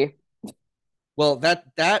PG.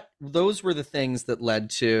 that those were the things that led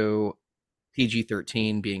to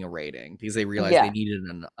PG-13 being a rating because they realized they Yeah, needed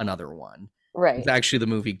another one. It's right. actually the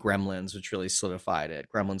movie Gremlins which really solidified it.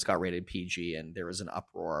 Gremlins got rated PG and there was an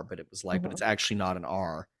uproar, but it was like, but Hmm. it's actually not an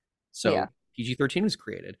R. Yeah. So PG-13 was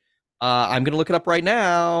created. I'm going to look it up right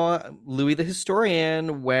now. Louis the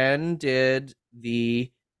Historian, when did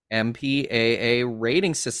the MPAA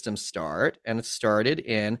rating system start? And it started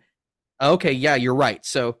in, okay, yeah, you're right.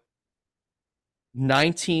 So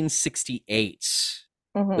 1968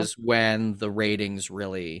 Hmm. was when the ratings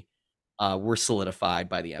really were solidified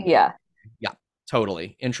by the NBA. Yeah. Yeah,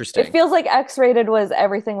 totally. It Interesting. feels like X-rated was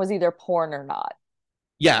everything was either porn or not.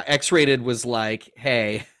 Yeah, X rated was like,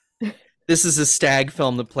 hey, this is a stag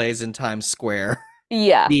film that plays in Times Square.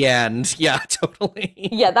 Yeah. The end. Yeah, totally.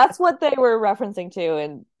 Yeah, that's what they were referencing to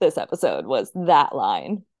in this episode was that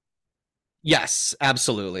line. Yes,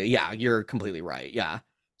 absolutely. Yeah, you're completely right. Yeah. I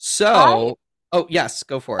So, oh, yes,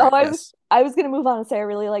 go for oh it. Yes. I was gonna move on and say I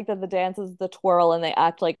really like that the dance is the twirl and they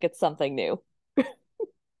act like it's something new.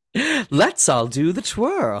 Let's all do the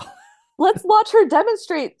twirl. Let's watch her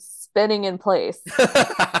demonstrate spinning in place.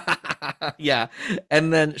 Yeah.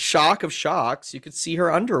 And then, shock of shocks, you could see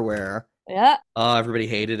her underwear. Yeah. Oh, everybody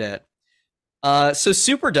hated it. So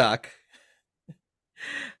Super Duck.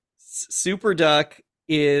 Super Duck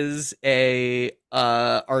is a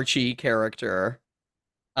Archie character.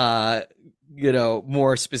 Uh,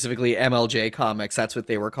 more specifically MLJ comics. That's what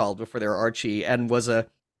they were called before they were Archie, and was a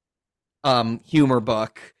humor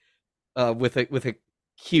book with a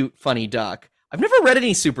cute, funny duck. I've never read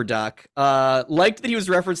any Super Duck. Liked that he was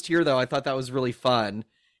referenced here though. I thought that was really fun.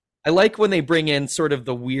 I like when they bring in sort of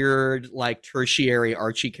the weird, like tertiary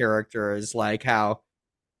Archie characters, like how I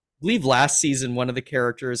believe last season one of the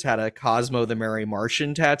characters had a Cosmo the Merry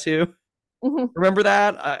Martian tattoo. Mhm. Remember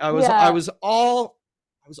that? I was I Yeah. was all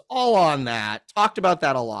I was all on that. Talked about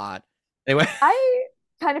that a lot. Anyway, I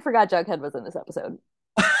kind of forgot Jughead was in this episode.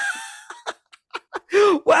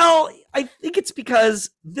 well, I think it's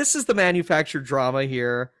because this is the manufactured drama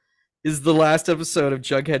here. Is the last episode of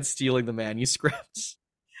Jughead stealing the manuscripts.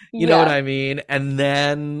 You know what Yeah. I mean? And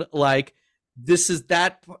then like this is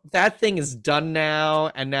that thing is done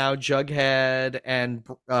now, and now Jughead and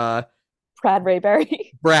Brad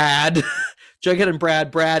Rayberry. Brad, Jughead and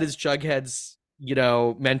Brad is Jughead's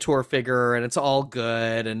mentor figure, and it's all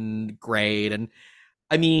good and great. And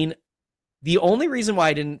I mean, the only reason why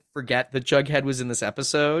I didn't forget that Jughead was in this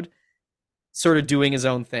episode, sort of doing his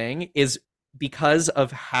own thing, is because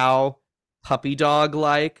of how puppy dog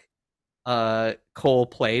like Cole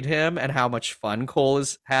played him and how much fun Cole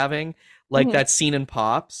is having. Like Mhm. that scene in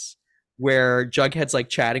Pops where Jughead's like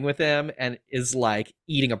chatting with him and is like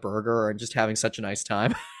eating a burger and just having such a nice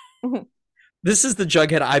time. Mhm. This is the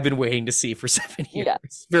Jughead I've been waiting to see for 7 years. Yeah.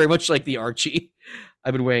 Very much like the Archie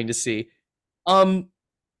I've been waiting to see. Um,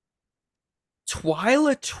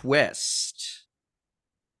 Twyla Twist.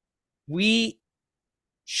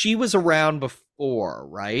 She was around before,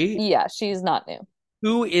 right? Yeah, she's not new.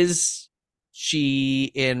 Who is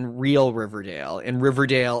she in real Riverdale? In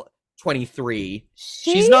Riverdale 23.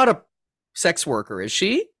 She's She not a sex worker, is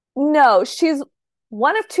she? No, she's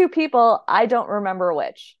one of two people. I don't remember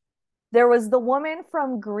which. There was the woman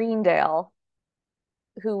from Greendale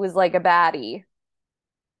who was like a baddie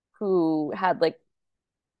who had like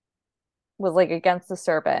was like against the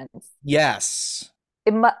serpents. Yes.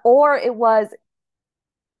 Or it was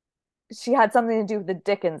she had something to do with the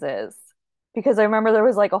Dickenses because I remember there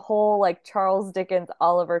was like a whole like Charles Dickens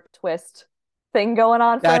Oliver Twist thing going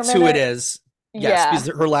on for a That's who it minute. is. Yes, Yeah, because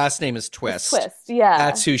her last name is it's Twist. Twist. Yeah,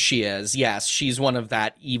 That's who she is. Yes, she's one of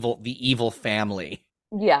the evil family.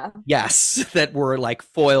 yeah. Yes, that were like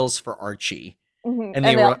foils for Archie. Mhm. And they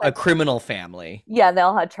And they all were a had criminal family. yeah, they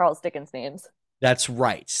all had Charles Dickens names. That's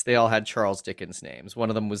right. They all had Charles Dickens names. One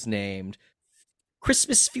of them was named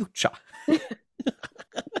Christmas Future.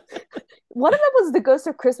 One of them was the Ghost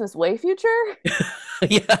of Christmas Way Future.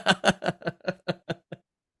 Yeah.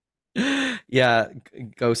 Yeah,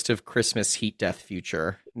 Ghost of Christmas Heat Death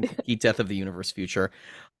Future. Heat Death of the Universe Future.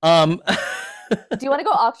 Um Do you want to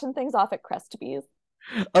go auction things off at Crestbees?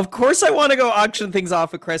 Of course, I want to go auction things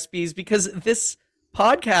off of Crestbees because this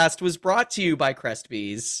podcast was brought to you by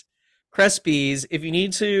Crestbees. Crestbees, if you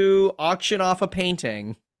need to auction off a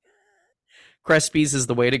painting, Crestbees is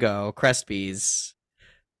the way to go. Crestbees.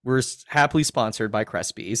 We're happily sponsored by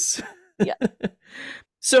Crestbees. Yeah.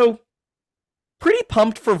 So, pretty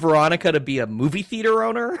pumped for Veronica to be a movie theater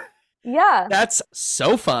owner. Yeah. That's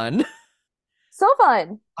so fun. So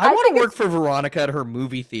fun. I want think to work for Veronica at her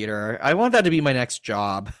movie theater. I want that to be my next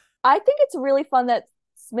job. I think it's really fun that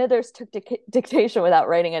Smithers took dictation without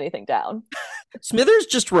writing anything down. Smithers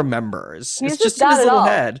just remembers. He's It's just in got his it little all.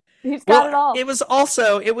 head. He's got it all. It was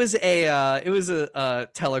a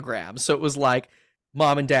telegram. So it was like,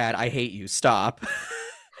 Mom and Dad, I hate you. Stop.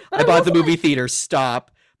 I bought the movie theater. Stop.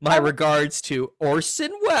 My regards to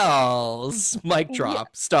Orson Welles. Mic drop. Yeah.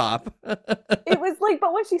 Stop. It was like,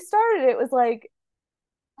 but when she started, it was like,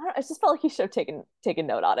 I just felt like he should have taken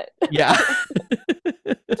note on it. Yeah.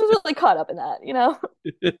 Just really caught up in that, you know?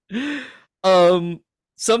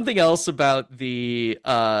 Something else about the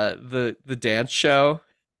dance show.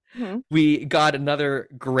 Mm-hmm. We got another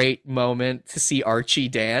great moment to see Archie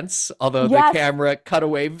dance, although Yes. the camera cut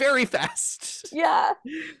away very fast. Yeah.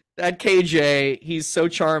 That KJ, he's so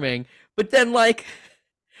charming. But then, like,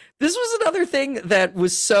 this was another thing that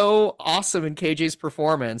was so awesome in KJ's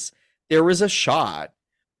performance. There was a shot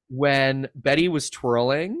when Betty was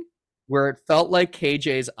twirling where it felt like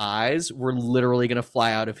KJ's eyes were literally going to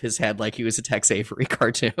fly out of his head like he was a Tex Avery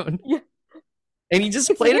cartoon. Yeah. And he just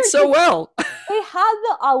It's played it weird so because well. They had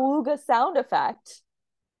the awooga sound effect,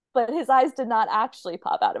 but his eyes did not actually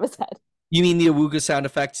pop out of his head. You mean the awooga sound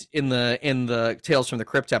effect in the Tales from the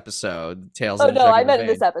Crypt episode? Tales. Oh in a no, I Jugular meant in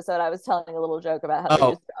Vein. this episode. I was telling a little joke about how they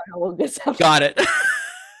used an awooga sound. Got it.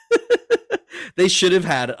 They should have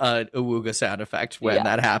had an awooga sound effect when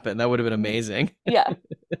that happened. That would have been amazing. Yeah.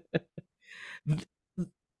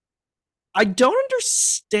 I don't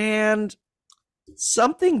understand.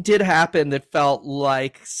 Something did happen that felt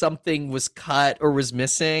like something was cut or was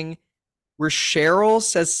missing, where Cheryl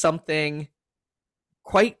says something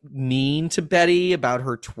quite mean to Betty about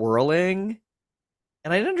her twirling.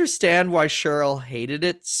 And I didn't understand why Cheryl hated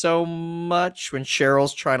it so much when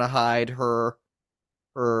Cheryl's trying to hide her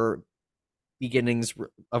beginnings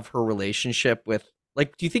of her relationship with,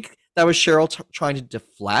 like, do you think that was Cheryl trying to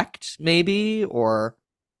deflect, maybe? Or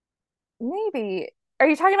maybe. Are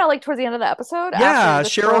you talking about like towards the end of the episode? yeah, After the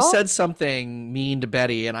Cheryl twirl? said something mean to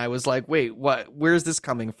Betty, and I was like, wait, what? Where's this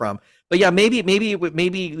coming from? But yeah, maybe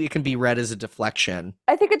it can be read as a deflection.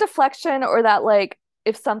 I think a deflection, or that like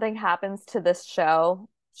if something happens to this show,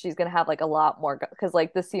 she's gonna have like a lot more, because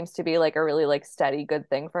like this seems to be like a really like steady good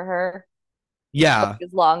thing for her. Yeah. Like,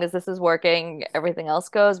 as long as this is working, everything else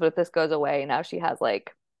goes. But if this goes away, now she has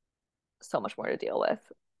like so much more to deal with.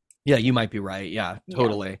 Yeah, you might be right. Yeah,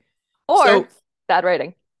 totally. Or So- bad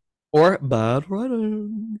writing. Or bad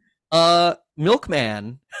writing.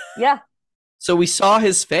 Milkman. Yeah, So we saw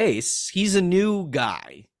his face. He's a new guy,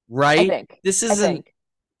 I right? think. This I isn't think.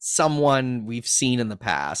 someone we've seen in the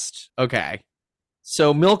past. Okay.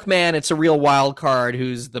 So Milkman, it's a real wild card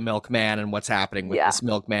who's the Milkman and what's happening with this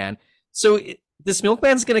Milkman. So this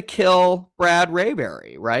Milkman's going to kill Brad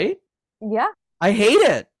Rayberry, right? Yeah, I hate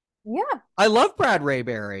it. yeah. I love Brad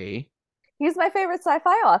Rayberry. He's my favorite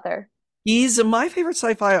sci-fi author. He's my favorite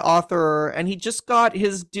sci-fi author, and he just got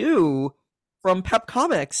his due from Pep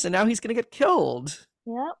Comics, and now he's going to get killed.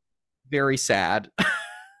 Yep. Very sad.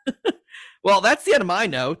 Well, that's the end of my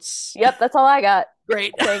notes. Yep, that's all I got.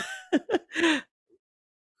 Great. I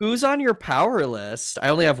Who's on your power list? I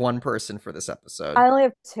only have one person for this episode. I only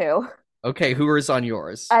have two. Okay, who is on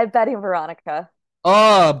yours? I have Betty and Veronica.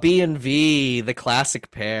 Oh, B and V, the classic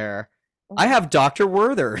pair. I have Dr.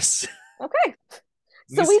 Werther's. Okay.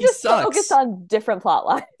 So He we just sucks. focused on different plot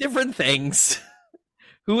lines. Different things.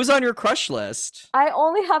 Who was on your crush list? I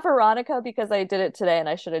only have Veronica because I did it today and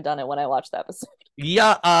I should have done it when I watched the episode.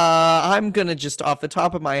 Yeah, I'm gonna just off the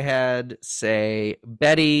top of my head say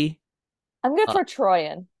Betty. I'm gonna throw Troy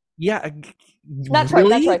in. Yeah, Not Troy,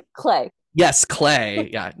 really? not Troy. Clay. Yes, Clay.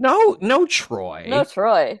 Yeah, no, Troy. No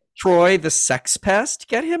Troy. Troy, the sex pest.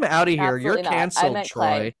 Get him out of here. Absolutely You're not. I canceled, meant Troy.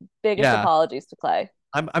 Clay. Biggest Yeah. apologies to Clay.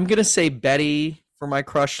 I'm gonna say Betty for my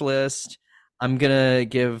crush list. I'm gonna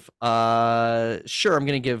give I'm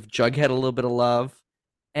gonna give Jughead a little bit of love,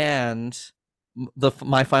 and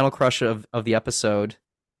my final crush of the episode.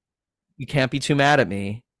 You can't be too mad at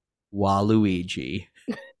me, Waluigi.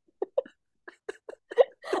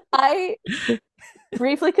 I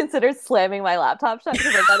briefly considered slamming my laptop shut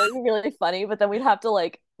because I thought it would be really funny, but then we'd have to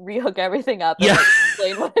like rehook everything up and Yeah. like,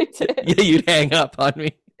 explain what I did. Yeah, you'd hang up on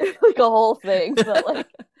me. like a whole thing, but like,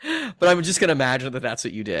 But I'm just gonna imagine that that's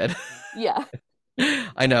what you did. yeah.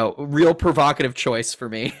 I know, real provocative choice for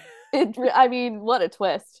me. I mean, what a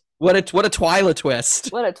twist. What a Twyla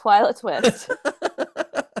twist. What a Twilight twist.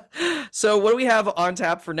 So what do we have on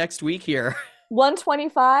tap for next week here?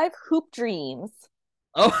 125 Hoop Dreams.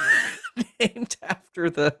 Oh, named after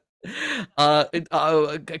the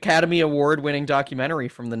Academy Award winning documentary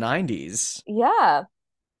from the 90s. Yeah.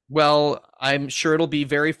 Well, I'm sure it'll be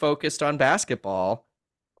very focused on basketball.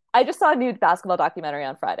 I just saw a new basketball documentary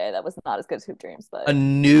on Friday that was not as good as Hoop Dreams, A but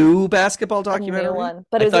new basketball a documentary? new one.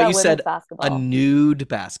 But I it was thought about you women's said a basketball. nude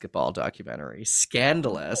basketball documentary.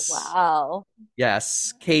 Scandalous. Wow.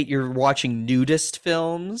 Yes. Kate, you're watching nudist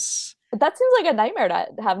films? That seems like a nightmare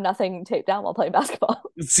to have nothing taped down while playing basketball.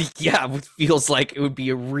 See, yeah, it feels like it would be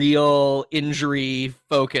a real injury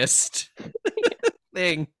focused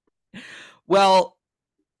thing. Well,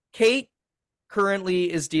 Kate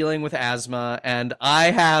currently is dealing with asthma, and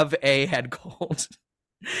I have a head cold.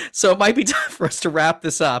 So it might be time for us to wrap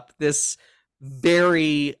this up. This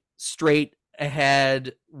very straight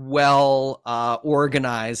ahead, well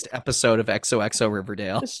organized episode of XOXO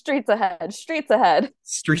Riverdale. Streets ahead. Streets ahead.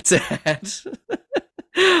 Streets ahead.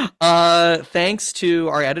 Thanks to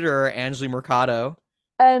our editor, Angley Mercado.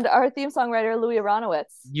 And our theme songwriter, Louie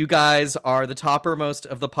Aronowitz. You guys are the toppermost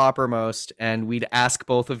of the poppermost, and we'd ask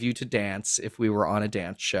both of you to dance if we were on a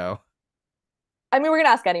dance show. I mean, we're going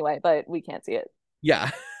to ask anyway, but we can't see it.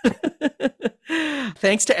 Yeah.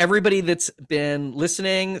 Thanks to everybody that's been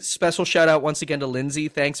listening. Special shout out once again to Lindsay.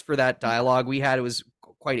 Thanks for that dialogue we had. It was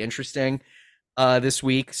quite interesting this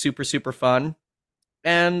week. Super, super fun.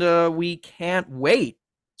 And we can't wait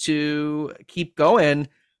to keep going.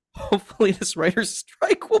 Hopefully this writer's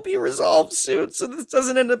strike will be resolved soon, so this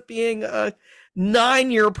doesn't end up being a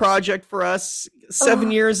 9-year project for us.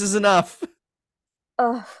 7 years is enough.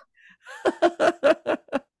 Ugh.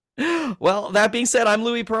 Well, that being said, I'm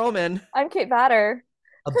Louie Pearlman. I'm Kate Batter.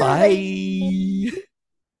 Bye.